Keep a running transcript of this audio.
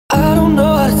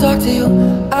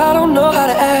you. I don't know how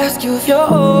to ask you if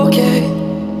you're okay.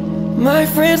 My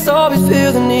friends always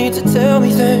feel the need to tell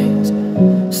me things.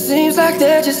 Seems like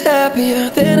they're just happier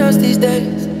than us these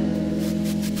days.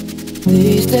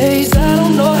 These days I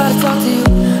don't know how to talk to you.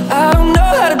 I don't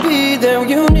know how to be there when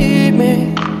you need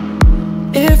me.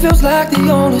 It feels like the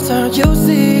only time you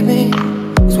see me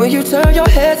is when you turn your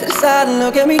head to the side and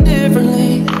look at me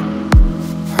differently.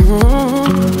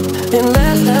 And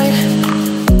last night,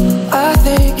 I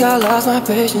think I lost my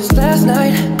patience. Last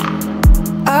night,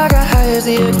 I got high as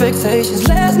the expectations.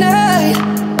 Last night,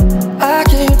 I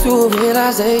came to a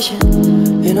realization,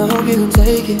 and I hope you can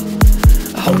take it.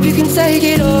 I hope you can take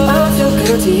it all. I'm too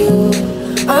good to you,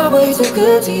 I'm way too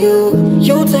good to you.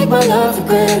 You take my love for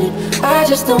granted, I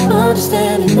just don't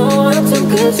understand it. No, I'm too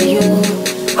good to you,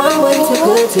 I'm way too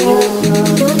good to you.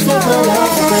 You take my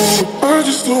love for granted, I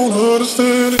just don't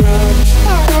understand it.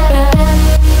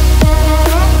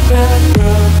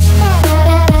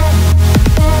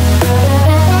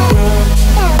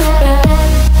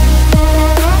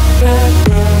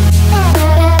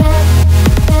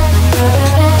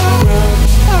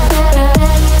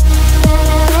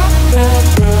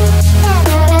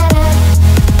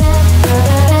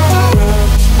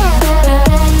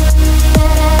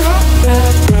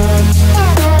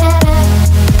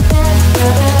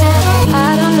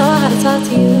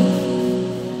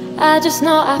 I just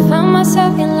know I found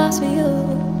myself getting lost with you.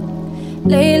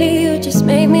 Lately you just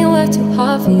made me work too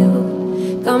hard for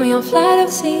you. Got me on flight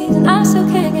overseas and I still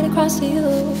can't get across to you.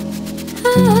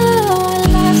 Oh,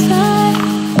 last night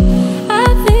I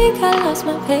think I lost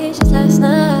my patience. Last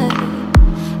night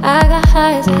I got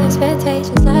high as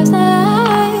expectations. Last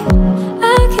night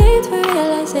I came to a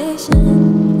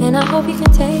realization, and I hope you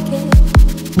can take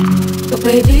it. but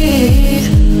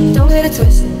baby, don't get it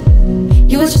twisted.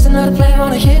 You was just another player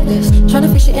on a hit list, trying to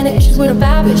fix your inner issues with a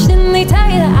bad bitch. Didn't they tell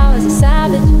you that I was a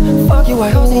savage? Fuck you,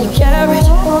 white hoes in your carriage,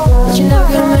 but you never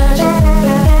could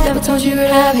imagine. Never told you you could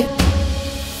have it.